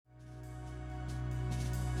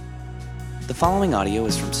The following audio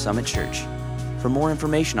is from Summit Church. For more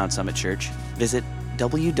information on Summit Church, visit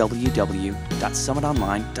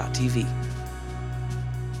www.summitonline.tv.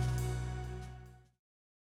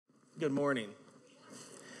 Good morning.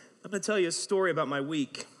 I'm going to tell you a story about my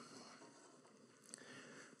week.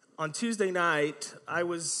 On Tuesday night, I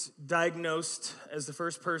was diagnosed as the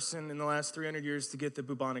first person in the last 300 years to get the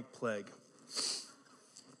bubonic plague.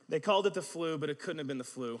 They called it the flu, but it couldn't have been the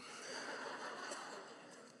flu.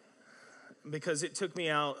 Because it took me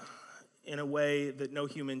out in a way that no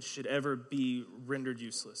human should ever be rendered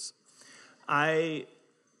useless. I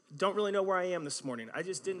don't really know where I am this morning. I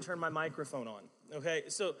just didn't turn my microphone on, okay?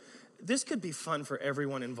 So this could be fun for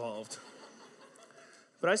everyone involved.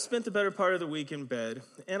 But I spent the better part of the week in bed,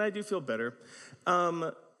 and I do feel better.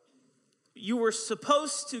 You were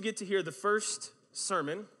supposed to get to hear the first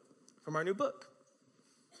sermon from our new book.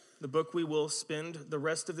 The book we will spend the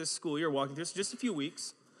rest of this school year walking through, so just a few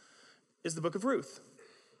weeks, is the book of Ruth.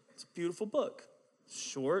 It's a beautiful book. It's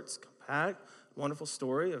short, it's compact, wonderful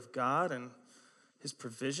story of God and his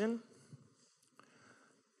provision.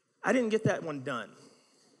 I didn't get that one done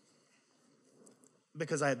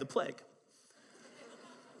because I had the plague.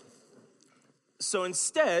 So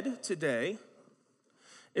instead, today,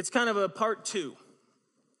 it's kind of a part two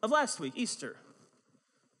of last week, Easter.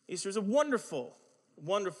 Easter is a wonderful,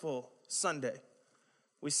 wonderful Sunday.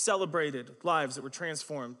 We celebrated lives that were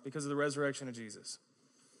transformed because of the resurrection of Jesus.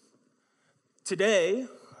 Today,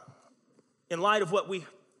 in light of what we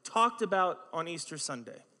talked about on Easter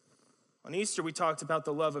Sunday, on Easter we talked about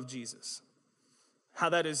the love of Jesus, how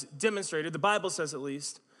that is demonstrated, the Bible says at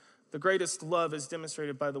least, the greatest love is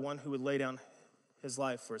demonstrated by the one who would lay down his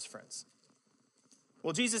life for his friends.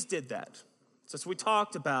 Well, Jesus did that. So that's what we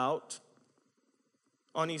talked about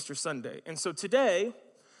on Easter Sunday. And so today,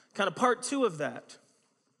 kind of part two of that.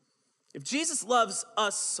 If Jesus loves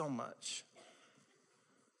us so much,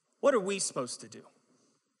 what are we supposed to do?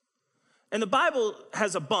 And the Bible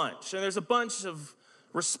has a bunch, and there's a bunch of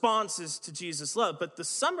responses to Jesus' love, but the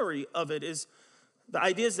summary of it is the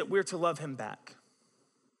idea is that we're to love him back.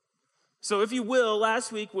 So if you will,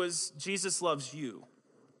 last week was Jesus loves you.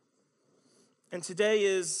 And today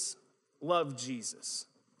is love Jesus.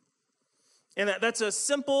 And that's a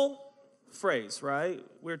simple phrase, right?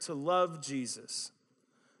 We're to love Jesus.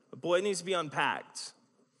 But boy, it needs to be unpacked.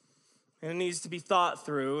 And it needs to be thought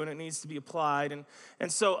through, and it needs to be applied. And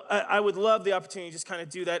so I would love the opportunity to just kind of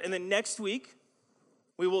do that. And then next week,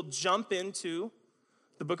 we will jump into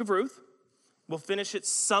the book of Ruth. We'll finish it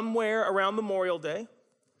somewhere around Memorial Day.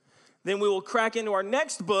 Then we will crack into our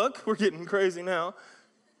next book. We're getting crazy now.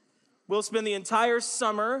 We'll spend the entire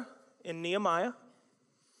summer in Nehemiah,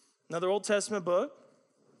 another Old Testament book.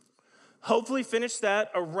 Hopefully finish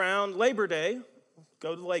that around Labor Day.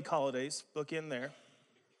 Go to the lake holidays, book in there.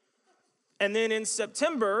 And then in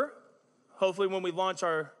September, hopefully when we launch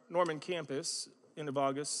our Norman campus, end of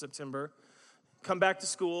August, September, come back to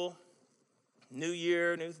school, new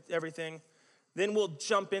year, new everything. Then we'll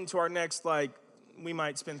jump into our next, we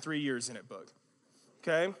might spend 3 years in it book,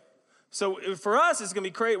 okay? So for us, it's gonna be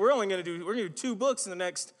great. We're gonna do 2 books in the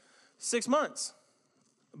next 6 months.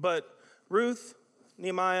 But Ruth,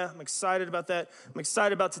 Nehemiah, I'm excited about that. I'm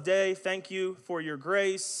excited about today. Thank you for your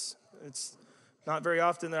grace. It's not very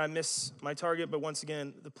often that I miss my target, but once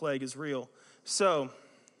again, the plague is real. So,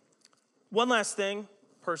 one last thing,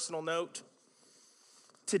 personal note.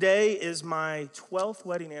 Today is my 12th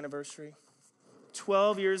wedding anniversary.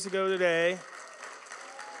 12 years ago today,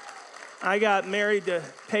 I got married to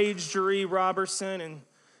Paige Jeree Robertson, and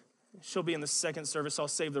she'll be in the second service. I'll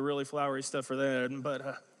save the really flowery stuff for then,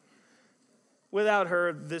 but without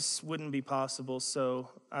her, this wouldn't be possible, so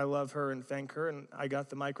I love her and thank her, and I got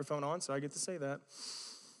the microphone on, so I get to say that.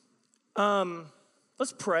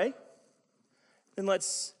 Let's pray, and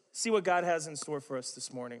let's see what God has in store for us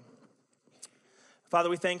this morning. Father,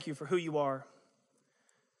 we thank you for who you are.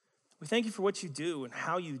 We thank you for what you do and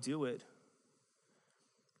how you do it.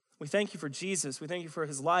 We thank you for Jesus. We thank you for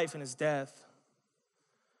his life and his death.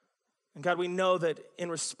 And God, we know that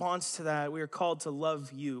in response to that, we are called to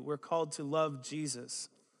love you. We're called to love Jesus.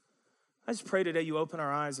 I just pray today you open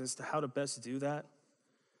our eyes as to how to best do that.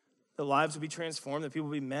 That lives would be transformed, that people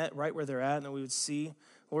would be met right where they're at, and that we would see,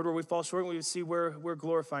 Lord, where we fall short, and we would see where we're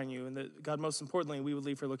glorifying you, and that, God, most importantly, we would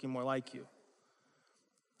leave here looking more like you.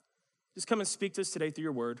 Just come and speak to us today through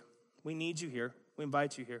your word. We need you here. We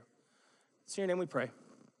invite you here. It's in your name we pray.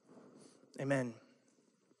 Amen.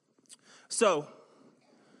 So,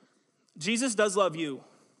 Jesus does love you.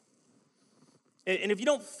 And if you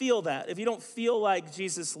don't feel that, if you don't feel like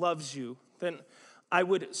Jesus loves you, then I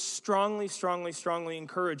would strongly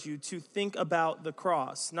encourage you to think about the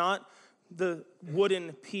cross. Not the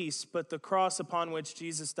wooden piece, but the cross upon which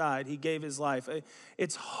Jesus died. He gave his life.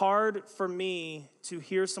 It's hard for me to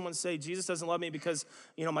hear someone say, Jesus doesn't love me because,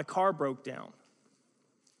 my car broke down.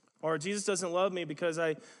 Or Jesus doesn't love me because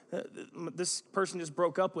this person just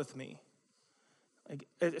broke up with me.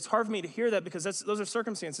 It's hard for me to hear that because those are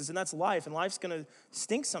circumstances, and that's life, and life's going to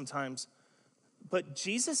stink sometimes. But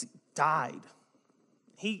Jesus died.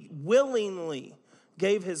 He willingly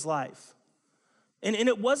gave his life. And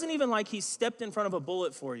it wasn't even like he stepped in front of a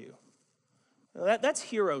bullet for you. That's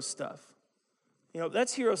hero stuff.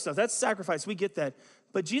 That's hero stuff. That's sacrifice. We get that.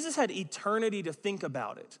 But Jesus had eternity to think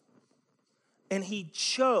about it. And he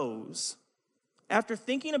chose, after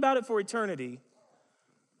thinking about it for eternity,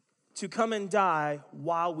 to come and die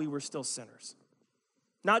while we were still sinners.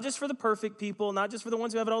 Not just for the perfect people, not just for the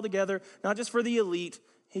ones who have it all together, not just for the elite.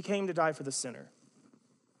 He came to die for the sinner.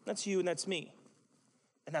 That's you and that's me.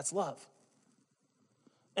 And that's love.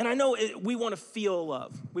 And I know we want to feel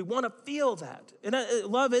love. We want to feel that. And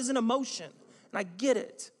love is an emotion. And I get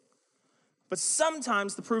it. But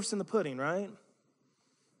sometimes the proof's in the pudding, right?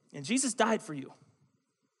 And Jesus died for you.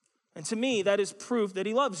 And to me, that is proof that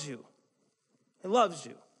he loves you. He loves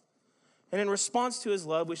you. And in response to his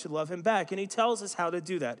love, we should love him back. And he tells us how to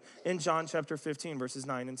do that in John chapter 15, verses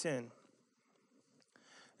 9 and 10.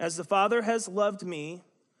 As the Father has loved me,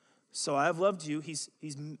 so I have loved you. He's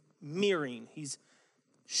mirroring. He's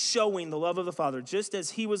showing the love of the Father. Just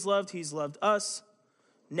as he was loved, he's loved us.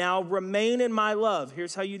 Now remain in my love.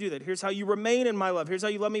 Here's how you do that. Here's how you remain in my love. Here's how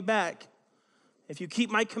you love me back. If you keep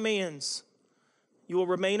my commands, you will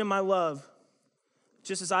remain in my love,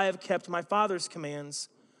 just as I have kept my Father's commands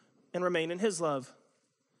and remain in his love.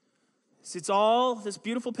 See, it's all this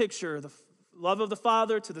beautiful picture, the love of the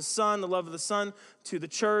Father to the Son, the love of the Son to the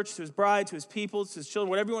church, to his bride, to his people, to his children,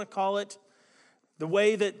 whatever you want to call it. The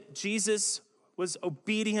way that Jesus was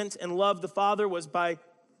obedient and loved the Father was by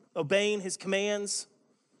obeying his commands.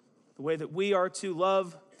 The way that we are to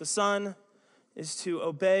love the Son is to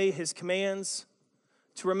obey his commands.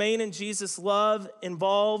 To remain in Jesus' love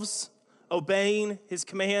involves obeying his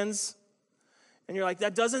commands. And you're like,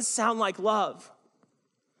 that doesn't sound like love.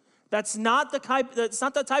 That's not the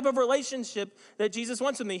type of relationship that Jesus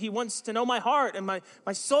wants with me. He wants to know my heart and my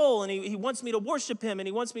soul, and he wants me to worship him, and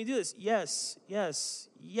he wants me to do this. Yes, yes,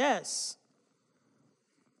 yes.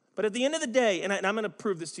 But at the end of the day, and I'm going to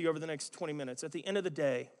prove this to you over the next 20 minutes, at the end of the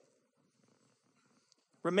day,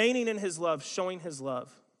 remaining in his love, showing his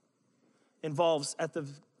love, involves at the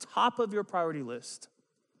top of your priority list,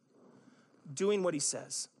 doing what he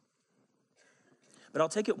says. But I'll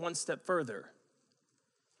take it one step further.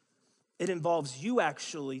 It involves you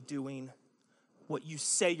actually doing what you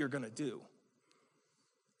say you're going to do.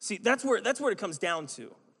 See, that's where it comes down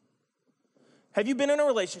to. Have you been in a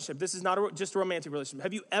relationship? This is not just a romantic relationship.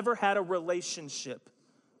 Have you ever had a relationship,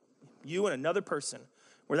 you and another person,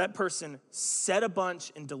 where that person said a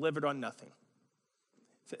bunch and delivered on nothing?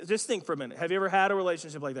 Just think for a minute. Have you ever had a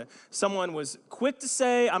relationship like that? Someone was quick to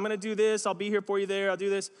say, I'm going to do this, I'll be here for you there, I'll do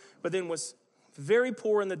this, but then was very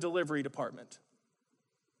poor in the delivery department.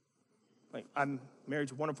 Like, I'm married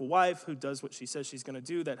to a wonderful wife who does what she says she's going to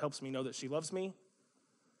do. That helps me know that she loves me.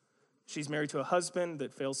 She's married to a husband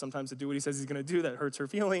that fails sometimes to do what he says he's going to do. That hurts her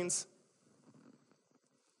feelings.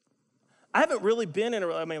 I haven't really been in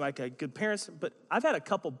like a good parent, but I've had a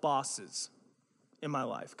couple bosses in my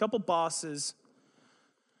life. A couple bosses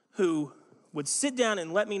who would sit down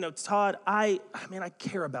and let me know, Todd, I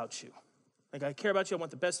care about you. Like, I care about you. I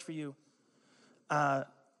want the best for you.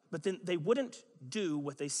 But then they wouldn't do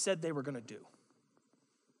what they said they were going to do.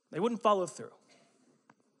 They wouldn't follow through.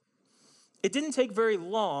 It didn't take very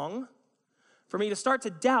long for me to start to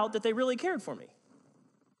doubt that they really cared for me.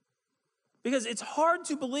 Because it's hard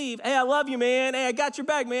to believe, hey, I love you, man. Hey, I got your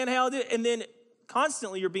back, man. Hey, I'll do it. And then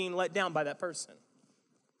constantly you're being let down by that person.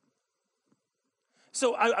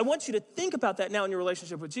 So I want you to think about that now in your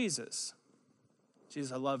relationship with Jesus.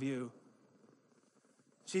 Jesus, I love you.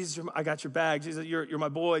 Jesus, I got your back. Jesus, you're my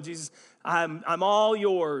boy. Jesus, I'm all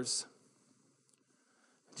yours.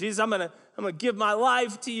 Jesus, I'm gonna give my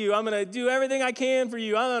life to you. I'm gonna do everything I can for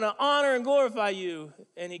you. I'm gonna honor and glorify you.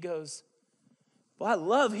 And he goes, well, I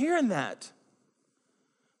love hearing that.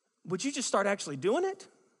 Would you just start actually doing it?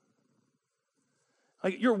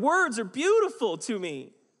 Like, your words are beautiful to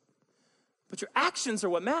me, but your actions are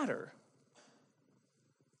what matter.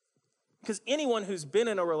 Because anyone who's been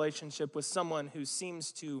in a relationship with someone who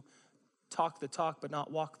seems to talk the talk but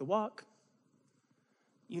not walk the walk,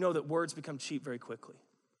 you know that words become cheap very quickly.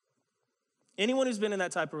 Anyone who's been in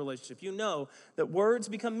that type of relationship, you know that words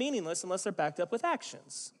become meaningless unless they're backed up with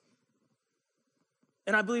actions.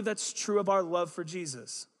 And I believe that's true of our love for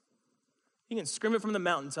Jesus. You can scream it from the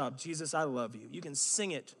mountaintop, Jesus, I love you. You can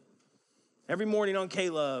sing it every morning on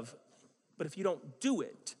K-Love. But if you don't do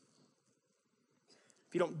it,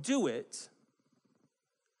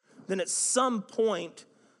 then at some point,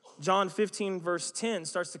 John 15, verse 10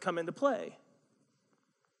 starts to come into play.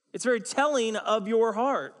 It's very telling of your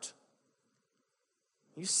heart.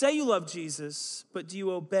 You say you love Jesus, but do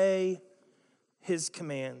you obey his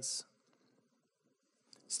commands?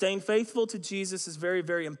 Staying faithful to Jesus is very,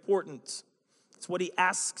 very important. It's what he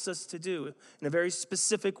asks us to do in a very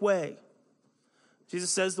specific way. Jesus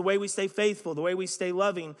says the way we stay faithful, the way we stay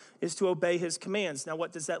loving is to obey his commands. Now,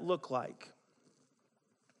 what does that look like?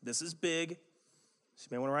 This is big, so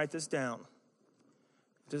you may want to write this down.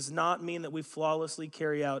 It does not mean that we flawlessly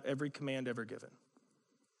carry out every command ever given.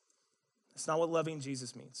 That's not what loving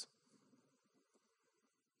Jesus means.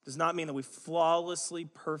 It does not mean that we flawlessly,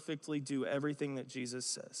 perfectly do everything that Jesus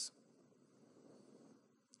says.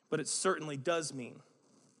 But it certainly does mean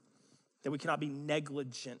that we cannot be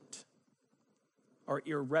negligent or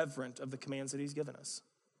irreverent of the commands that he's given us.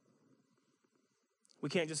 We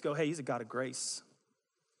can't just go, hey, he's a God of grace,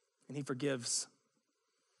 and he forgives,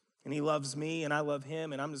 and he loves me, and I love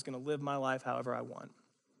him, and I'm just going to live my life however I want.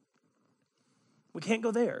 We can't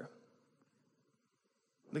go there.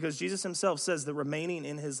 Because Jesus himself says that remaining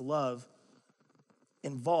in his love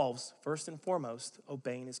involves, first and foremost,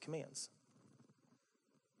 obeying his commands.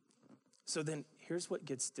 So then, here's what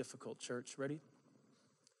gets difficult, church. Ready?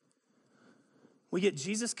 We get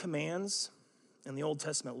Jesus' commands and the Old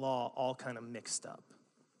Testament law all kind of mixed up.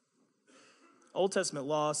 Old Testament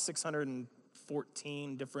law,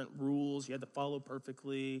 614 different rules. You had to follow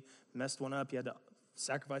perfectly. Messed one up, you had to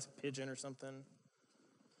sacrifice a pigeon or something.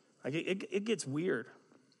 Like it gets weird.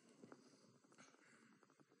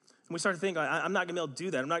 And we start to think, I'm not going to be able to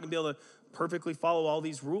do that. I'm not going to be able to perfectly follow all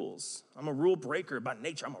these rules. I'm a rule breaker by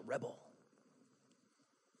nature. I'm a rebel.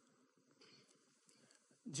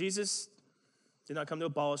 Jesus did not come to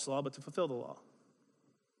abolish the law, but to fulfill the law.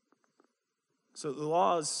 So the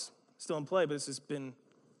law is still in play, but this has been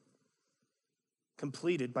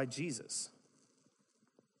completed by Jesus.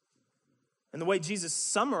 And the way Jesus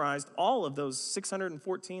summarized all of those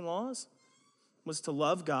 614 laws was to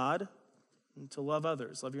love God and to love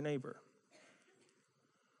others, love your neighbor.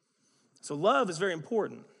 So love is very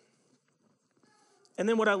important. And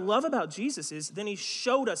then what I love about Jesus is then he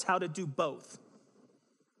showed us how to do both.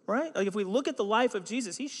 Right? Like if we look at the life of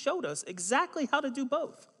Jesus, he showed us exactly how to do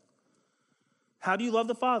both. How do you love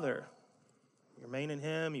the Father? You remain in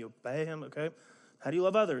him, you obey him, okay? How do you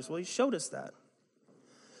love others? Well, he showed us that.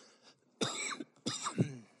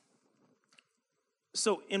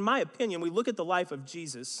 So in my opinion, we look at the life of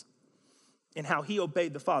Jesus and how he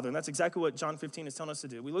obeyed the Father, and that's exactly what John 15 is telling us to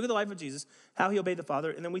do. We look at the life of Jesus, how he obeyed the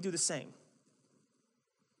Father, and then we do the same.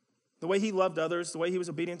 The way he loved others, the way he was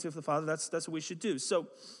obedient to the Father, that's what we should do. So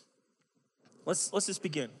let's just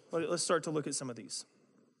begin. Let's start to look at some of these.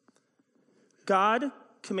 God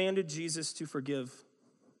commanded Jesus to forgive,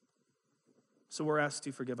 so we're asked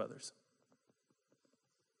to forgive others.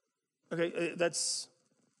 Okay, that's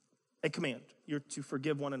a command. You're to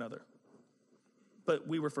forgive one another. But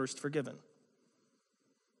we were first forgiven.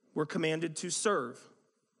 We're commanded to serve.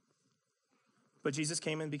 But Jesus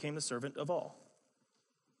came and became the servant of all.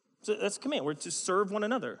 So that's a command. We're to serve one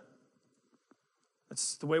another.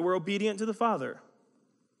 That's the way we're obedient to the Father.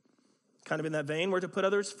 Kind of in that vein, we're to put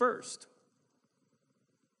others first.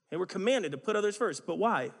 And we're commanded to put others first. But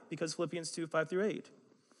why? Because Philippians 2, 5 through 8.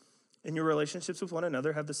 In your relationships with one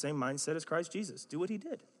another, have the same mindset as Christ Jesus. Do what he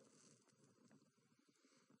did.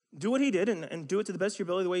 Do what he did and do it to the best of your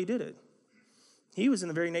ability the way he did it. He was in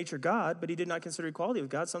the very nature God, but he did not consider equality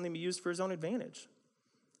with God something to be used for his own advantage.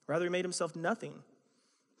 Rather, he made himself nothing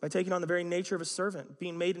by taking on the very nature of a servant,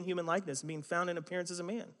 being made in human likeness, and being found in appearance as a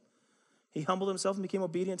man. He humbled himself and became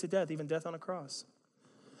obedient to death, even death on a cross.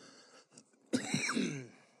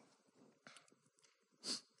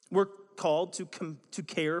 We're called to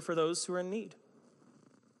care for those who are in need.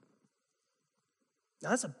 Now,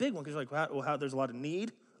 that's a big one, because you're like, well, there's a lot of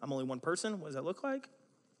need. I'm only one person. What does that look like?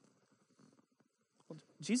 Well,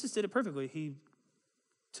 Jesus did it perfectly. He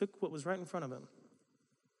took what was right in front of him,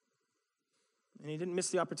 and he didn't miss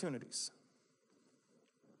the opportunities.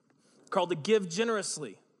 Called to give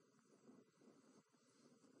generously.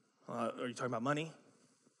 Are you talking about money?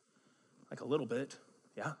 Like a little bit.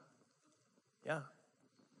 Yeah.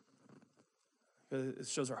 It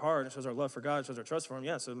shows our heart, it shows our love for God, it shows our trust for him.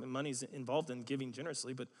 Yeah, so money's involved in giving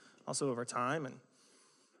generously, but also of our time. And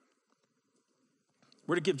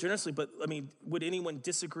we're to give generously, but I mean, would anyone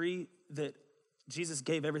disagree that Jesus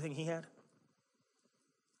gave everything he had?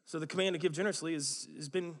 So the command to give generously has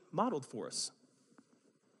been modeled for us.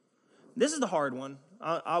 This is the hard one.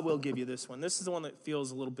 I will give you this one. This is the one that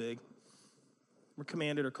feels a little big. We're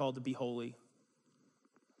commanded or called to be holy.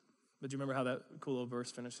 But do you remember how that cool little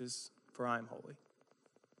verse finishes? For I am holy.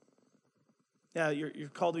 Yeah, you're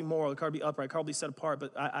called to be moral, you're called to be upright, called to be set apart,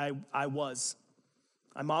 but I was.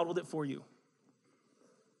 I modeled it for you.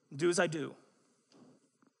 Do as I do.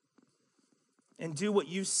 And do what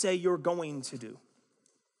you say you're going to do.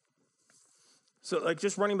 So, like,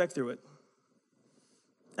 just running back through it.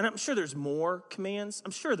 And I'm sure there's more commands.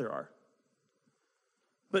 I'm sure there are.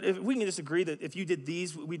 But if we can just agree that if you did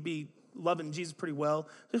these, we'd be loving Jesus pretty well.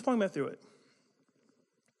 Just running back through it.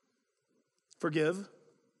 Forgive,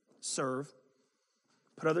 serve,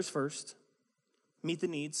 put others first, meet the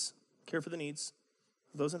needs, care for the needs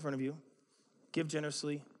of those in front of you, give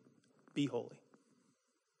generously, be holy.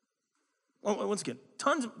 Well, once again,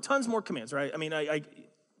 tons more commands, right? I mean,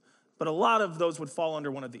 but a lot of those would fall under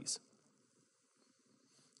one of these.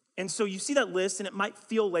 And so you see that list, and it might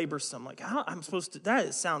feel laborsome. Like, how I'm supposed to,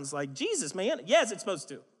 that sounds like Jesus, man. Yes, it's supposed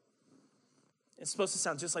to. It's supposed to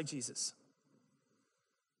sound just like Jesus.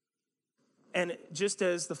 And just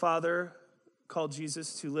as the Father called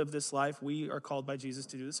Jesus to live this life, we are called by Jesus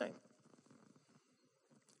to do the same.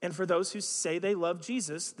 And for those who say they love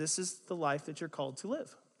Jesus, this is the life that you're called to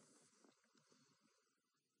live.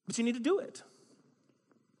 But you need to do it.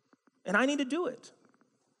 And I need to do it.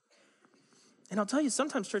 And I'll tell you,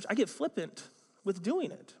 sometimes, church, I get flippant with doing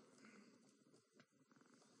it.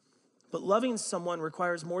 But loving someone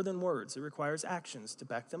requires more than words. It requires actions to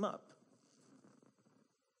back them up.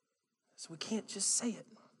 So we can't just say it.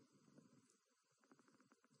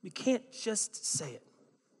 We can't just say it.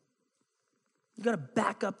 You got to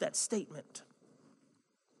back up that statement.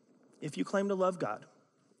 If you claim to love God,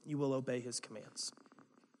 you will obey his commands.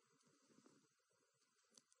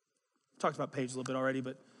 Talked about Paige a little bit already,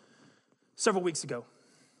 but several weeks ago,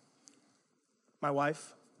 my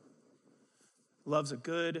wife loves a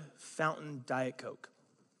good fountain Diet Coke.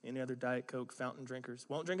 Any other Diet Coke fountain drinkers?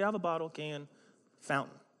 Won't drink out of a bottle, can,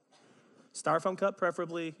 fountain. Styrofoam cup,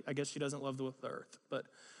 preferably. I guess she doesn't love the earth, but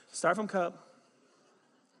styrofoam cup,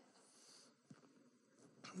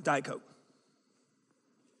 Diet Coke.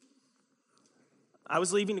 I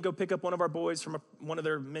was leaving to go pick up one of our boys from one of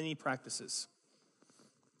their mini practices.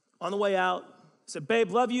 On the way out, I said,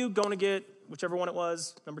 babe, love you. Going to get whichever one it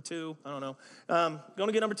was, number 2. I don't know. Going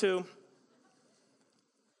to get number 2.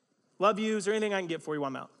 Love you. Is there anything I can get for you while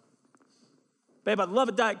I'm out? Babe, I'd love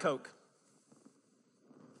a Diet Coke.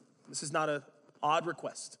 This is not an odd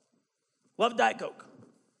request. Love Diet Coke.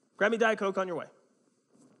 Grab me Diet Coke on your way.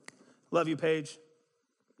 Love you, Paige.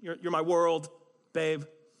 You're my world, babe.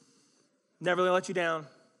 Never let you down.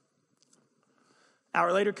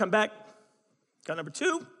 Hour later, come back. Got number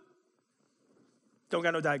 2. Don't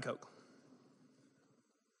got no Diet Coke.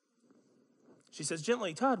 She says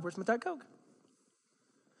gently, Todd, where's my Diet Coke?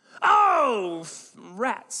 Oh,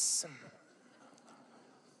 rats.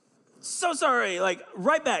 So sorry, like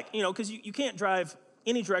right back, because you can't drive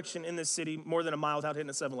any direction in this city more than a mile without hitting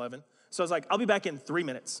a 7-Eleven. So I was like, I'll be back in 3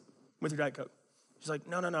 minutes with your Diet Coke. She's like,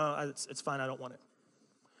 no, it's fine, I don't want it.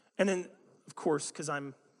 And then, of course, because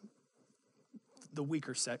I'm the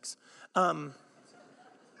weaker sex,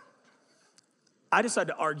 I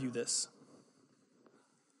decided to argue this.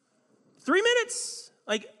 3 minutes?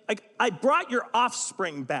 Like I brought your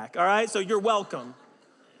offspring back, all right? So you're welcome.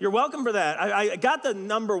 You're welcome for that. I got the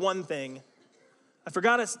number 1 thing. I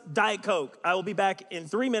forgot a Diet Coke. I will be back in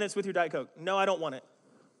 3 minutes with your Diet Coke. No, I don't want it.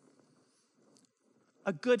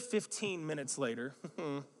 A good 15 minutes later,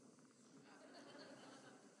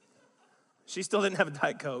 she still didn't have a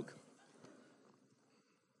Diet Coke.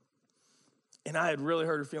 And I had really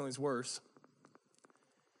hurt her feelings worse.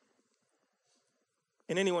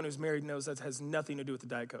 And anyone who's married knows that has nothing to do with the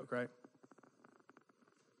Diet Coke, right?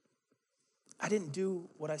 I didn't do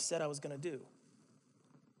what I said I was going to do.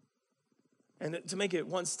 And to make it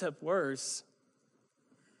one step worse,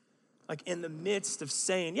 like in the midst of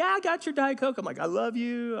saying, yeah, I got your Diet Coke, I'm like, I love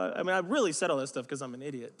you. I mean, I really said all that stuff because I'm an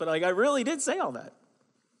idiot. But like, I really did say all that.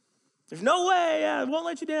 There's no way, I won't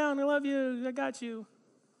let you down. I love you. I got you.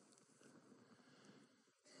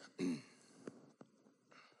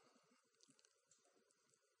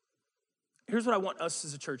 Here's what I want us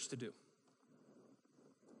as a church to do.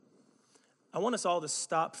 I want us all to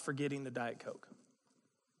stop forgetting the Diet Coke.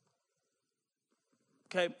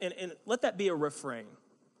 Okay, and let that be a refrain.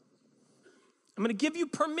 I'm going to give you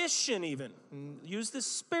permission even, and use this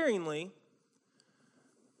sparingly,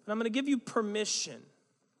 but I'm going to give you permission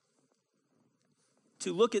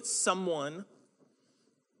to look at someone,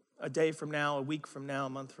 a day from now, a week from now, a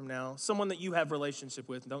month from now, someone that you have a relationship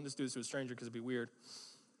with. Don't just do this to a stranger because it'd be weird.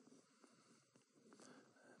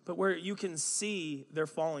 But where you can see they're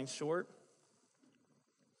falling short,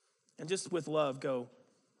 and just with love go,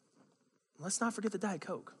 let's not forget the Diet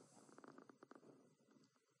Coke.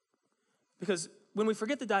 Because when we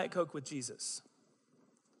forget the Diet Coke with Jesus,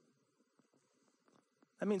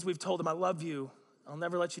 that means we've told him, I love you. I'll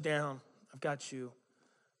never let you down. I've got you.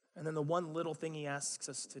 And then the one little thing he asks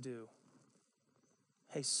us to do,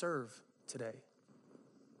 hey, serve today.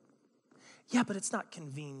 Yeah, but it's not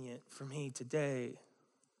convenient for me today.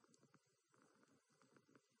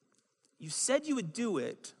 You said you would do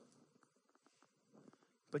it,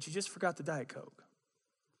 but you just forgot the Diet Coke.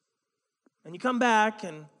 And you come back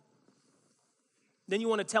and then you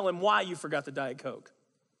want to tell him why you forgot the Diet Coke.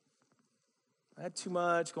 I had too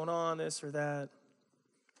much going on, this or that.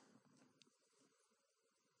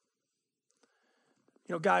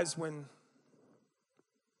 You know, guys, when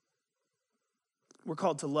we're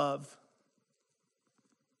called to love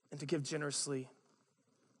and to give generously,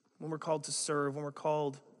 when we're called to serve, when we're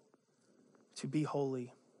called to be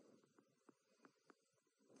holy,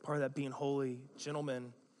 part of that being holy,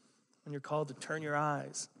 gentlemen, when you're called to turn your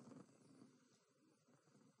eyes.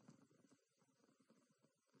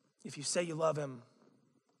 If you say you love him,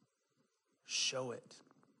 show it.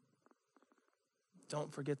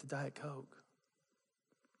 Don't forget the Diet Coke.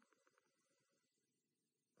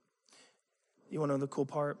 You want to know the cool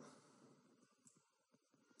part?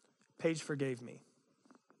 Paige forgave me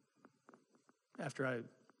after I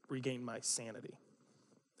regained my sanity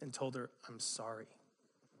and told her, I'm sorry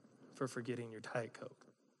for forgetting your Diet Coke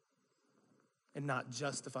and not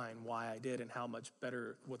justifying why I did and how much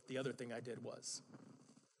better what the other thing I did was.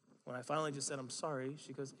 When I finally just said, I'm sorry,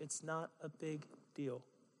 she goes, it's not a big deal.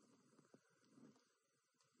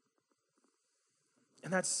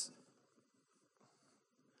 And that's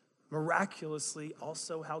miraculously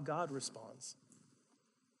also how God responds.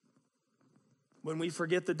 When we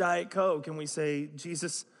forget the Diet Coke and we say,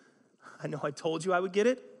 Jesus, I know I told you I would get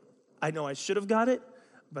it. I know I should have got it,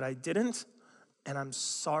 but I didn't, and I'm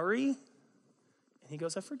sorry. And he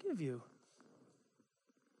goes, I forgive you.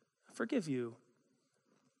 I forgive you.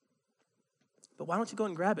 But why don't you go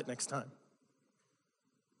and grab it next time?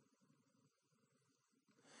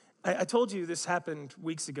 I told you this happened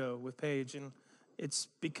weeks ago with Paige, and it's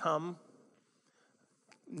become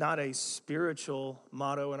not a spiritual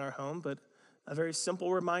motto in our home, but a very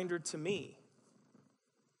simple reminder to me.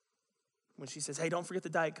 When she says, hey, don't forget the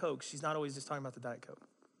Diet Coke, she's not always just talking about the Diet Coke.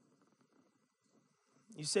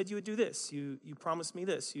 You said you would do this. You promised me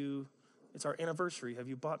this. It's our anniversary. Have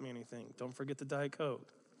you bought me anything? Don't forget the Diet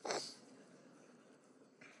Coke.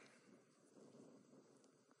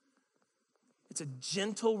 It's a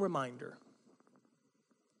gentle reminder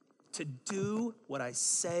to do what I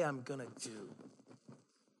say I'm going to do.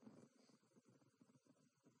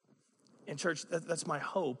 And church, that's my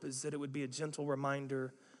hope, is that it would be a gentle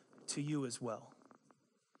reminder to you as well.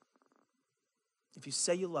 If you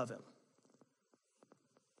say you love him,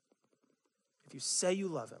 if you say you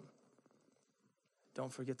love him,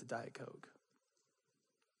 don't forget the Diet Coke.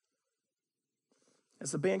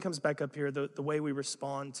 As the band comes back up here, the way we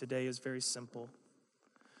respond today is very simple.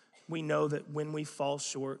 We know that when we fall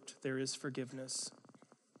short, there is forgiveness.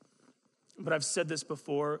 But I've said this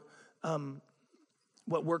before,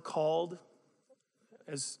 what we're called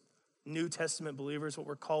as New Testament believers, what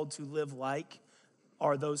we're called to live like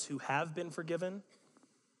are those who have been forgiven.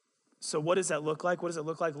 So what does that look like? What does it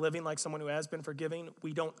look like living like someone who has been forgiven?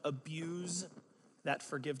 We don't abuse that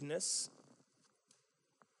forgiveness.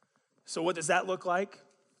 So what does that look like?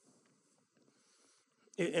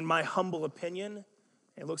 In my humble opinion,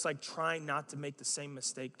 it looks like trying not to make the same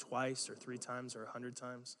mistake twice or 3 times or 100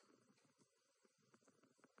 times.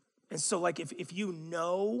 And so like if you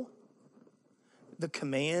know the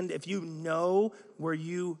command, if you know where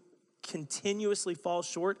you continuously fall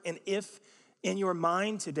short, and if in your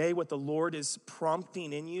mind today what the Lord is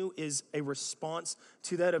prompting in you is a response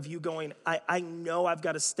to that of you going, I know I've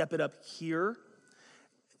got to step it up here,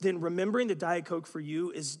 then remembering the Diet Coke for you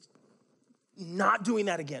is not doing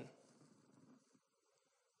that again.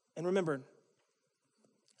 And remember,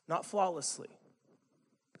 not flawlessly,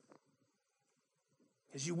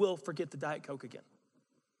 because you will forget the Diet Coke again.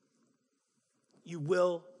 You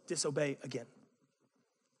will disobey again.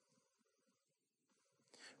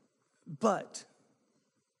 But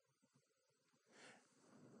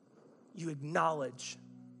you acknowledge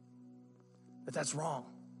that that's wrong.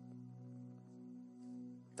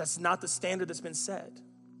 That's not the standard that's been set.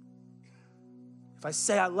 If I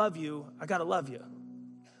say I love you, I gotta love you.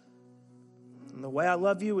 And the way I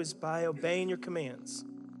love you is by obeying your commands.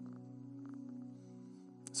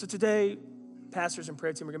 So today, pastors and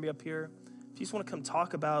prayer team are going to be up here. If you just want to come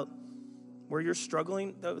talk about where you're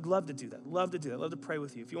struggling, I would love to do that. Love to do that. Love to pray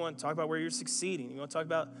with you. If you want to talk about where you're succeeding, you want to talk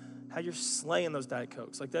about how you're slaying those Diet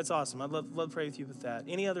Cokes, like that's awesome. I'd love to pray with you with that.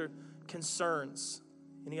 Any other concerns,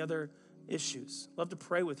 any other issues, love to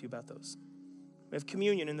pray with you about those. We have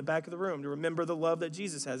communion in the back of the room to remember the love that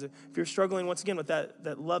Jesus has. If you're struggling once again with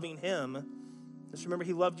that loving him, just remember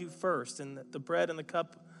he loved you first, and the bread and the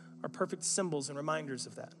cup are perfect symbols and reminders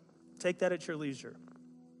of that. Take that at your leisure.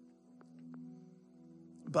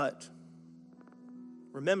 But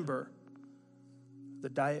remember the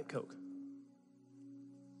Diet Coke.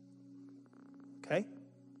 Okay?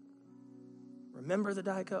 Remember the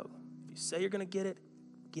Diet Coke. If you say you're going to get it,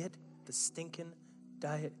 get the stinking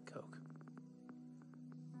Diet Coke.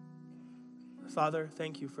 Father,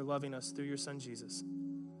 thank you for loving us through your son, Jesus.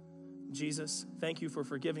 Jesus, thank you for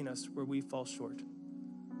forgiving us where we fall short.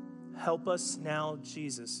 Help us now,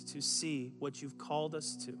 Jesus, to see what you've called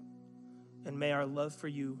us to. And may our love for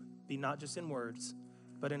you be not just in words,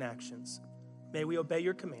 but in actions. May we obey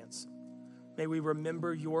your commands. May we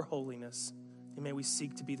remember your holiness. And may we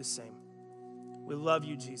seek to be the same. We love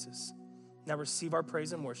you, Jesus. Now receive our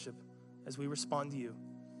praise and worship as we respond to you.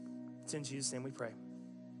 It's in Jesus' name we pray.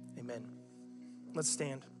 Amen. Let's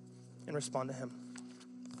stand and respond to him.